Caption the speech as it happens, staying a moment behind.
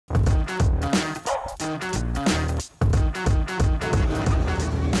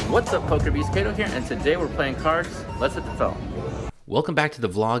What's up, PokerBEASTs? Kato here, and today we're playing cards. Let's hit the film. Welcome back to the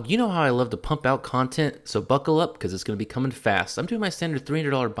vlog. You know how I love to pump out content, so buckle up because it's going to be coming fast. I'm doing my standard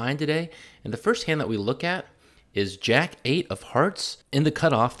 $300 bind today, and the first hand that we look at is Jack 8 of hearts. In the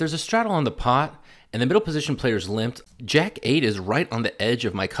cutoff, there's a straddle on the pot, and the middle position player's limped. Jack 8 is right on the edge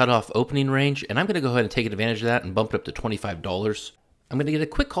of my cutoff opening range, and I'm going to go ahead and take advantage of that and bump it up to $25. I'm going to get a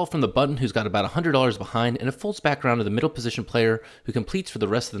quick call from the button who's got about $100 behind, and it folds back around to the middle position player who completes for the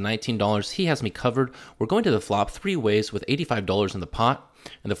rest of the $19. He has me covered. We're going to the flop three ways with $85 in the pot,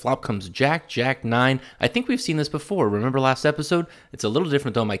 and the flop comes Jack, Jack 9. I think we've seen this before. Remember last episode? It's a little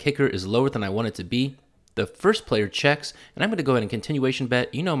different though. My kicker is lower than I want it to be. The first player checks, and I'm going to go ahead and continuation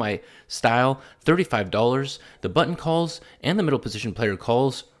bet. You know my style, $35. The button calls, and the middle position player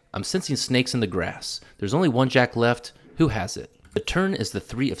calls. I'm sensing snakes in the grass. There's only one Jack left. Who has it? The turn is the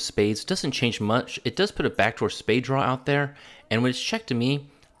 3 of spades. Doesn't change much. It does put a backdoor spade draw out there. And when it's checked to me,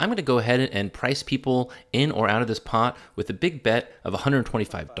 I'm going to go ahead and price people in or out of this pot with a big bet of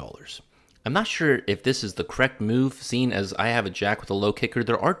 $125. I'm not sure if this is the correct move, seeing as I have a jack with a low kicker.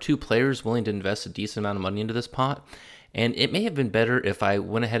 There are two players willing to invest a decent amount of money into this pot. And it may have been better if I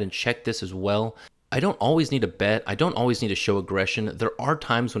went ahead and checked this as well. I don't always need to bet. I don't always need to show aggression. There are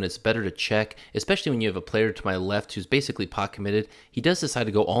times when it's better to check, especially when you have a player to my left who's basically pot committed. He does decide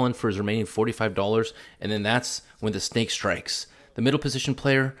to go all in for his remaining $45, and then that's when the snake strikes. The middle position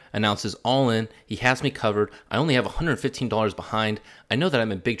player announces all in. He has me covered. I only have $115 behind. I know that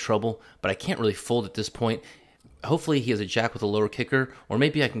I'm in big trouble, but I can't really fold at this point. Hopefully he has a jack with a lower kicker, or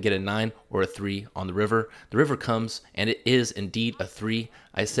maybe I can get a 9 or a 3 on the river. The river comes, and it is indeed a 3.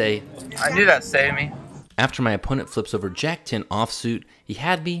 I say, I knew that saved me. After my opponent flips over Jack 10 offsuit, he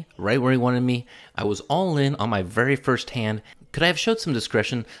had me right where he wanted me. I was all in on my very first hand. Could I have showed some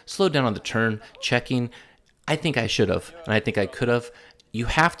discretion, slowed down on the turn, checking? I think I should have, and I think I could have. You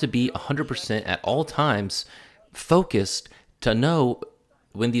have to be 100% at all times focused to know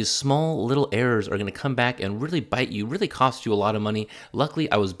when these small little errors are going to come back and really bite you, really cost you a lot of money. Luckily,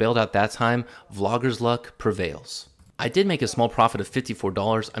 I was bailed out that time. Vlogger's luck prevails. I did make a small profit of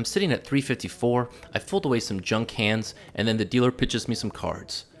 $54. I'm sitting at $354. I fold away some junk hands, and then the dealer pitches me some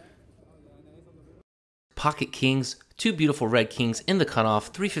cards. Pocket kings, two beautiful red kings in the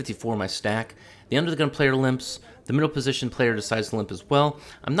cutoff, $354 my stack. The under the gun player limps. The middle position player decides to limp as well.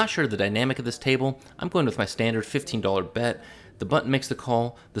 I'm not sure of the dynamic of this table. I'm going with my standard $15 bet. The button makes the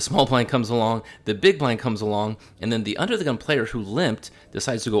call, the small blind comes along, the big blind comes along, and then the under the gun player who limped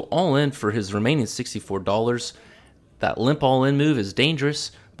decides to go all in for his remaining $64. That limp all in move is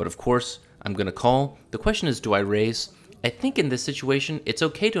dangerous, but of course I'm going to call. The question is, do I raise? I think in this situation, it's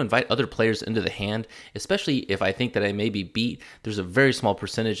okay to invite other players into the hand, especially if I think that I may be beat. There's a very small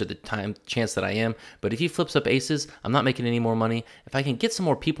percentage of the time chance that I am, but if he flips up aces, I'm not making any more money. If I can get some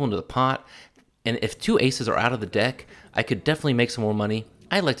more people into the pot, and if two aces are out of the deck, I could definitely make some more money.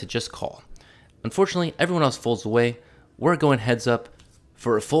 I'd like to just call. Unfortunately, everyone else folds away. We're going heads up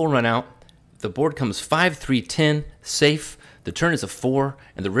for a full run out. The board comes 5, 3, 10, safe. The turn is a 4,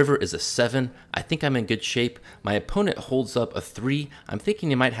 and the river is a 7. I think I'm in good shape. My opponent holds up a 3. I'm thinking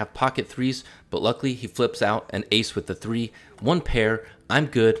he might have pocket 3s, but luckily he flips out an ace with the 3. One pair. I'm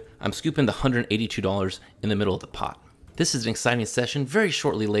good. I'm scooping the $182 in the middle of the pot. This is an exciting session. Very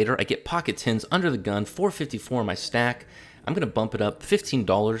shortly later, I get pocket 10s under the gun, $454 in my stack. I'm going to bump it up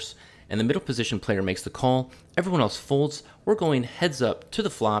 $15, and the middle position player makes the call. Everyone else folds. We're going heads up to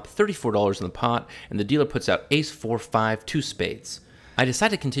the flop, $34 in the pot, and the dealer puts out ace, 4, 5, 2 spades. I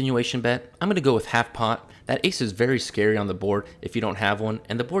decide a continuation bet. I'm going to go with half pot. That ace is very scary on the board if you don't have one,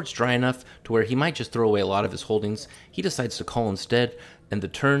 and the board's dry enough to where he might just throw away a lot of his holdings. He decides to call instead, and the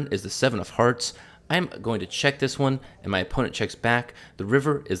turn is the 7 of hearts. I'm going to check this one, and my opponent checks back. The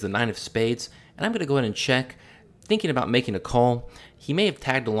river is the 9 of spades, and I'm going to go ahead and check, thinking about making a call. He may have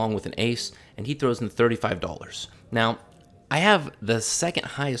tagged along with an ace, and he throws in $35. Now, I have the second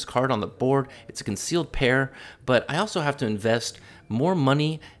highest card on the board. It's a concealed pair, but I also have to invest more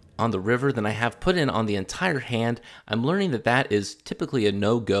money on the river than I have put in on the entire hand. I'm learning that that is typically a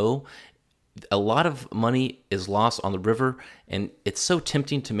no-go. A lot of money is lost on the river, and it's so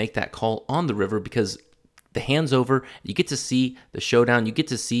tempting to make that call on the river because the hand's over. You get to see the showdown. You get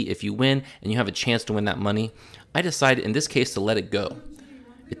to see if you win, and you have a chance to win that money. I decided in this case to let it go.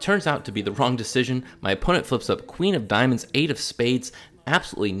 It turns out to be the wrong decision. My opponent flips up Queen of Diamonds, 8 of Spades,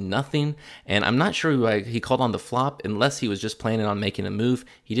 absolutely nothing, and I'm not sure who he called on the flop unless he was just planning on making a move.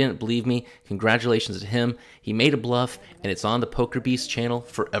 He didn't believe me. Congratulations to him. He made a bluff, and it's on the PokerBEASTs channel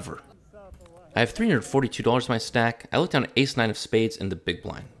forever. I have $342 in my stack. I look down at ace 9 of spades in the big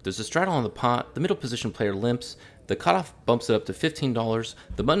blind. There's a straddle on the pot. The middle position player limps. The cutoff bumps it up to $15.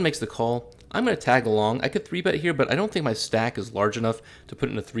 The button makes the call. I'm going to tag along. I could 3-bet here, but I don't think my stack is large enough to put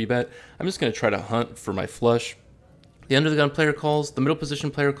in a 3-bet. I'm just going to try to hunt for my flush. The under the gun player calls, the middle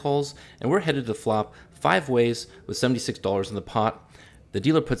position player calls, and we're headed to flop 5 ways with $76 in the pot. The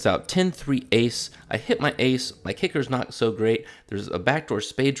dealer puts out 10-3 ace. I hit my ace. My kicker's not so great. There's a backdoor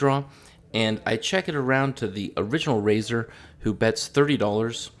spade draw, and I check it around to the original raiser who bets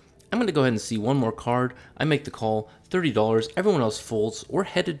 $30. I'm going to go ahead and see one more card. I make the call, $30. Everyone else folds. We're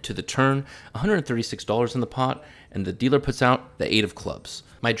headed to the turn, $136 in the pot, and the dealer puts out the 8 of clubs.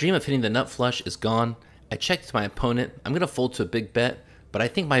 My dream of hitting the nut flush is gone. I checked my opponent. I'm going to fold to a big bet, but I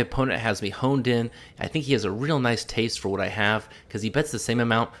think my opponent has me honed in. I think he has a real nice taste for what I have because he bets the same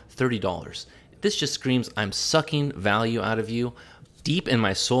amount, $30. This just screams I'm sucking value out of you. Deep in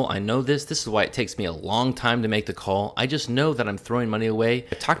my soul, I know this. This is why it takes me a long time to make the call. I just know that I'm throwing money away.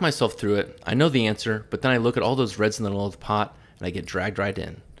 I talk myself through it. I know the answer, but then I look at all those reds in the middle of the pot, and I get dragged right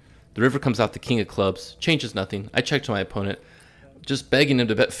in. The river comes out the king of clubs. Changes nothing. I check to my opponent, just begging him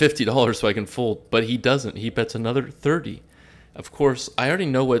to bet $50 so I can fold, but he doesn't. He bets another $30. Of course, I already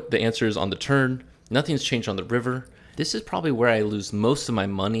know what the answer is on the turn. Nothing's changed on the river. This is probably where I lose most of my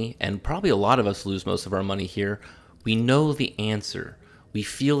money, and probably a lot of us lose most of our money here. We know the answer. We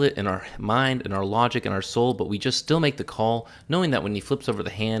feel it in our mind, in our logic, in our soul, but we just still make the call, knowing that when he flips over the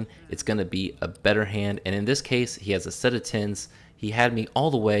hand, it's going to be a better hand. And in this case, he has a set of 10s. He had me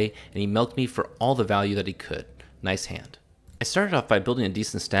all the way, and he milked me for all the value that he could. Nice hand. I started off by building a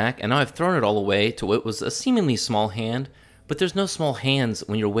decent stack, and now I've thrown it all away to what was a seemingly small hand, but there's no small hands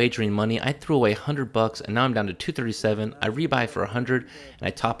when you're wagering money. I threw away $100, and now I'm down to $237. I rebuy for $100, and I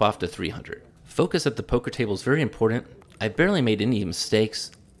top off to $300. Focus at the poker table is very important. I barely made any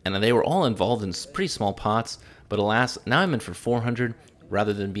mistakes, and they were all involved in pretty small pots, but alas, now I'm in for $400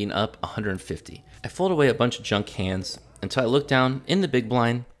 rather than being up $150. I fold away a bunch of junk hands until I look down in the big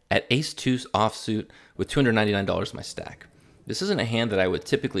blind at ace-2 offsuit with $299 in my stack. This isn't a hand that I would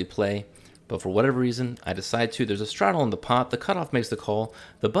typically play, but for whatever reason, I decide to. There's a straddle in the pot. The cutoff makes the call.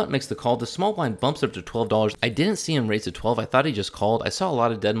 The button makes the call. The small blind bumps up to $12. I didn't see him raise to 12. I thought he just called. I saw a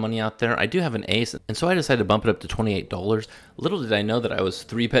lot of dead money out there. I do have an ace, and so I decided to bump it up to $28. Little did I know that I was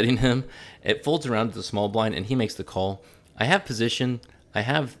 3-betting him. It folds around to the small blind, and he makes the call. I have position. I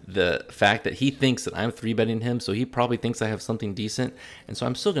have the fact that he thinks that I'm 3-betting him, so he probably thinks I have something decent, and so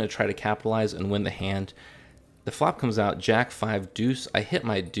I'm still going to try to capitalize and win the hand. The flop comes out, Jack 5 deuce. I hit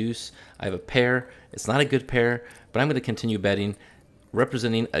my deuce. I have a pair. It's not a good pair, but I'm going to continue betting,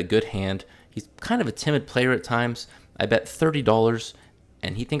 representing a good hand. He's kind of a timid player at times. I bet $30,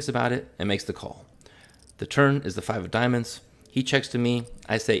 and he thinks about it and makes the call. The turn is the 5 of diamonds. He checks to me.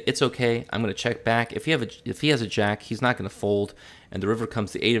 I say, it's okay. I'm going to check back. If he has a jack, he's not going to fold. And the river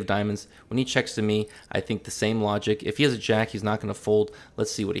comes the 8 of diamonds. When he checks to me, I think the same logic. If he has a jack, he's not going to fold.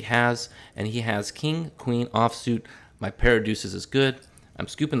 Let's see what he has. And he has king, queen, offsuit. My pair of deuces is good. I'm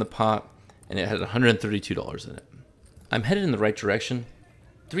scooping the pot, and it had $132 in it. I'm headed in the right direction.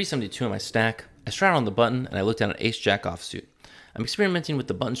 372 in my stack. I straddle on the button, and I look down at ace-jack offsuit. I'm experimenting with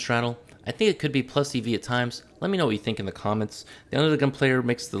the button straddle. I think it could be plus EV at times. Let me know what you think in the comments. The under the gun player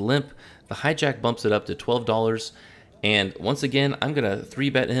makes the limp. The hijack bumps it up to $12. And once again, I'm going to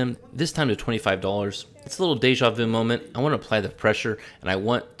 3-bet him, this time to $25. It's a little deja vu moment. I want to apply the pressure, and I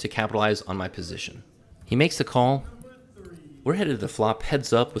want to capitalize on my position. He makes the call. We're headed to the flop,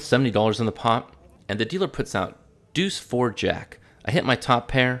 heads up with $70 in the pot, and the dealer puts out deuce 4 jack. I hit my top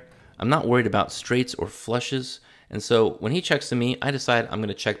pair. I'm not worried about straights or flushes, and so when he checks to me, I decide I'm going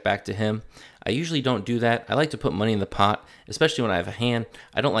to check back to him. I usually don't do that. I like to put money in the pot, especially when I have a hand.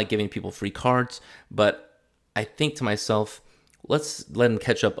 I don't like giving people free cards, but I think to myself, let's let him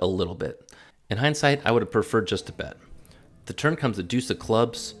catch up a little bit. In hindsight, I would have preferred just to bet. The turn comes the deuce of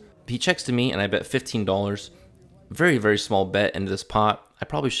clubs. He checks to me, and I bet $15. Very, very small bet into this pot. I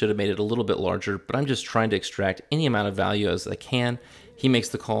probably should have made it a little bit larger, but I'm just trying to extract any amount of value as I can. He makes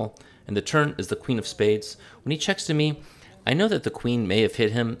the call, and the turn is the queen of spades. When he checks to me, I know that the queen may have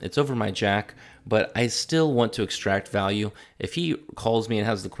hit him. It's over my jack, but I still want to extract value. If he calls me and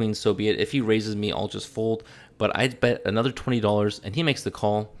has the queen, so be it. If he raises me, I'll just fold. But I bet another $20, and he makes the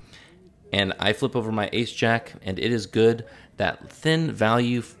call. And I flip over my ace jack, and it is good. That thin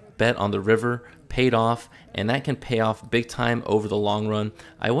value bet on the river paid off, and that can pay off big time over the long run.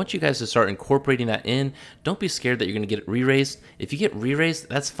 I want you guys to start incorporating that in. Don't be scared that you're going to get re-raised. If you get re-raised,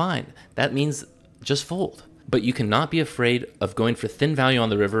 that's fine. That means just fold. But you cannot be afraid of going for thin value on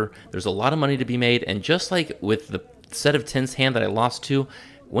the river. There's a lot of money to be made, and just like with the set of 10s hand that I lost to,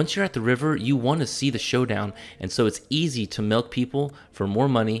 Once you're at the river, you want to see the showdown, and so it's easy to milk people for more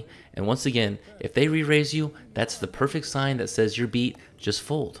money. And once again, if they re-raise you, that's the perfect sign that says you're beat. Just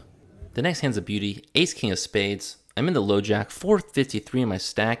fold. The next hand's a beauty, ace king of spades. I'm in the low jack, 453 in my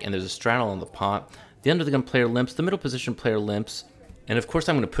stack, and there's a straddle on the pot. The under the gun player limps, the middle position player limps, and of course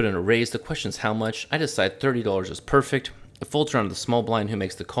I'm going to put in a raise. The question is how much. I decide $30 is perfect. It folds around to the small blind who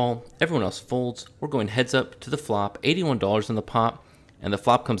makes the call. Everyone else folds. We're going heads up to the flop, $81 in the pot, and the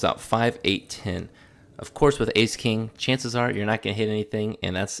flop comes out 5, 8, 10. Of course, with ace king, chances are you're not going to hit anything,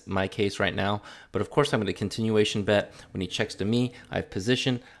 and that's my case right now. But of course, I'm going to continuation bet. When he checks to me, I have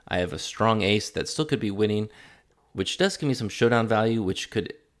position. I have a strong ace that still could be winning, which does give me some showdown value, which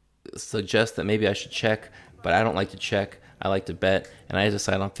could suggest that maybe I should check, but I don't like to check. I like to bet, and I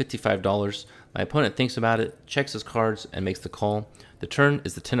decide on $55. My opponent thinks about it, checks his cards, and makes the call. The turn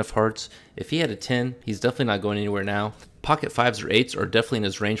is the 10 of hearts. If he had a 10, he's definitely not going anywhere now. Pocket 5s or 8s are definitely in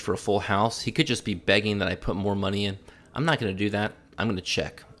his range for a full house. He could just be begging that I put more money in. I'm not going to do that. I'm going to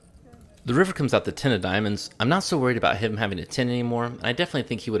check. The river comes out the 10 of diamonds. I'm not so worried about him having a 10 anymore. I definitely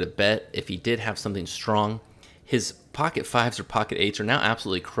think he would have bet if he did have something strong. His pocket 5s or pocket 8s are now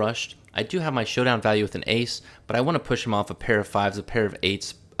absolutely crushed. I do have my showdown value with an ace, but I want to push him off a pair of 5s, a pair of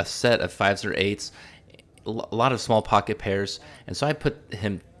 8s, a set of 5s or 8s, a lot of small pocket pairs, and so I put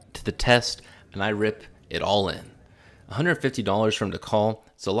him to the test and I rip it all in. $150 for him to call.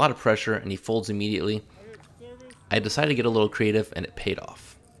 It's a lot of pressure and he folds immediately. I decided to get a little creative and it paid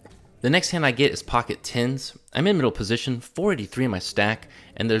off. The next hand I get is pocket 10s. I'm in middle position, 483 in my stack,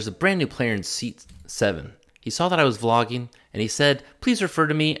 and there's a brand new player in seat 7. He saw that I was vlogging and he said, please refer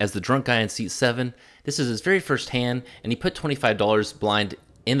to me as the drunk guy in seat 7. This is his very first hand, and he put $25 blind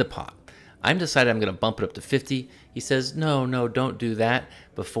in the pot. I'm decided I'm going to bump it up to 50. He says, no, don't do that,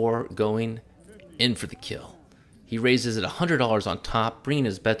 before going in for the kill. He raises it $100 on top, bringing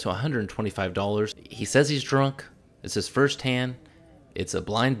his bet to $125. He says he's drunk. It's his first hand. It's a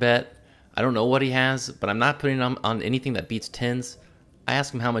blind bet. I don't know what he has, but I'm not putting him on anything that beats 10s. I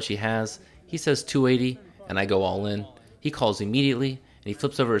ask him how much he has. He says 280, and I go all in. He calls immediately, and he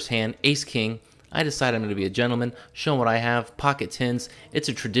flips over his hand, ace king. I decide I'm going to be a gentleman, show him what I have, pocket 10s. It's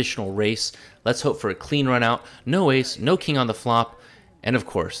a traditional race. Let's hope for a clean run out. No ace, no king on the flop, and of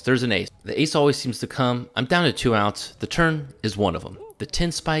course, there's an ace. The ace always seems to come. I'm down to 2 outs. The turn is one of them. The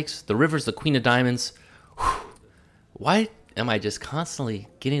 10 spikes, the river's the queen of diamonds. Whew. Why am I just constantly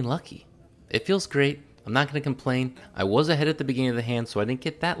getting lucky? It feels great. I'm not going to complain. I was ahead at the beginning of the hand, so I didn't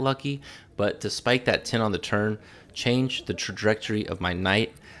get that lucky, but to spike that 10 on the turn changed the trajectory of my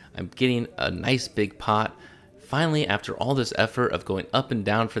night. I'm getting a nice big pot. Finally, after all this effort of going up and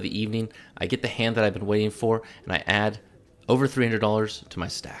down for the evening, I get the hand that I've been waiting for, and I add over $300 to my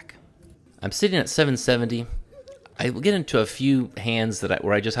stack. I'm sitting at 770. I will get into a few hands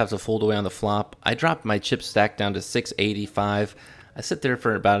where I just have to fold away on the flop. I drop my chip stack down to 685. I sit there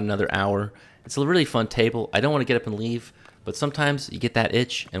for about another hour. It's a really fun table. I don't want to get up and leave, but sometimes you get that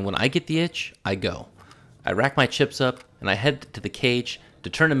itch, and when I get the itch, I go. I rack my chips up, and I head to the cage to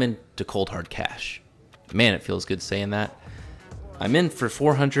turn them into cold hard cash. Man, it feels good saying that. I'm in for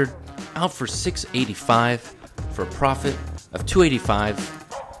 400, out for 685, for a profit of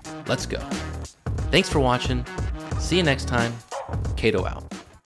 285. Let's go. Thanks for watching. See you next time. Kato out.